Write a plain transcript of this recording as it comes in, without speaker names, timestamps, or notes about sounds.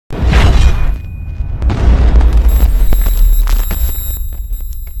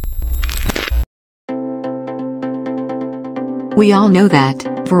We all know that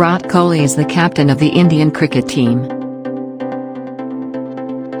Virat Kohli is the captain of the Indian cricket team.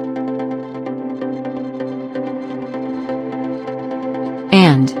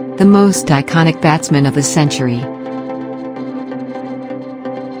 And the most iconic batsman of the century.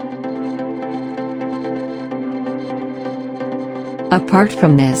 Apart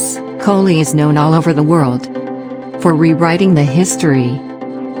from this, Kohli is known all over the world for rewriting the history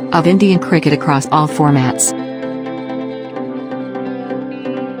of Indian cricket across all formats.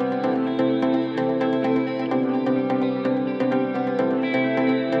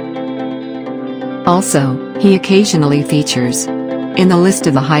 Also, he occasionally features in the list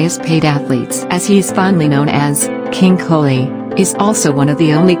of the highest paid athletes, as he is fondly known as King Kohli. Is also one of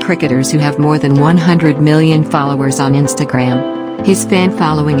the only cricketers who have more than 100 million followers on Instagram. His fan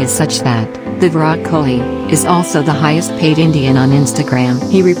following is such that the Virat Kohli is also the highest paid Indian on Instagram.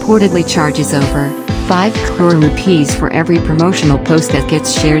 He reportedly charges over 5 crore rupees for every promotional post that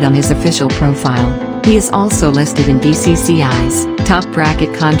gets shared on his official profile. He is also listed in BCCI's top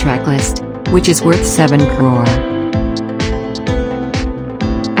bracket contract list, which is worth 7 crore.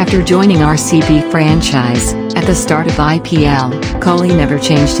 After joining RCB franchise at the start of IPL, Kohli never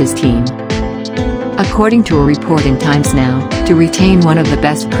changed his team. According to a report in Times Now, to retain one of the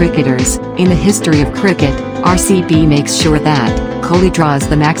best cricketers in the history of cricket, RCB makes sure that Kohli draws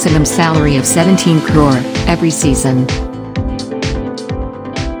the maximum salary of 17 crore every season.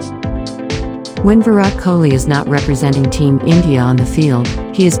 When Virat Kohli is not representing Team India on the field,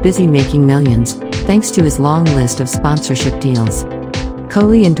 he is busy making millions, thanks to his long list of sponsorship deals.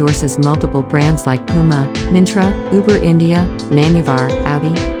 Kohli endorses multiple brands like Puma, Myntra, Uber India, Manivar,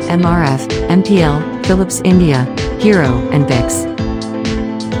 Audi, MRF, MPL, Philips India, Hero, and Bix.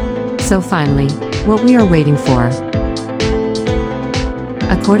 So finally, what we are waiting for?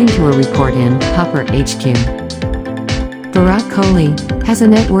 According to a report in Hopper HQ, Virat Kohli has a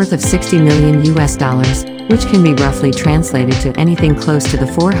net worth of $60 million, which can be roughly translated to anything close to the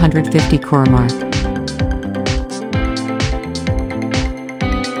 450 crore mark.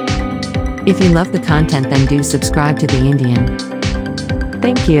 If you love the content, then do subscribe to The Indian.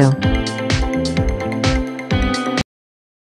 Thank you.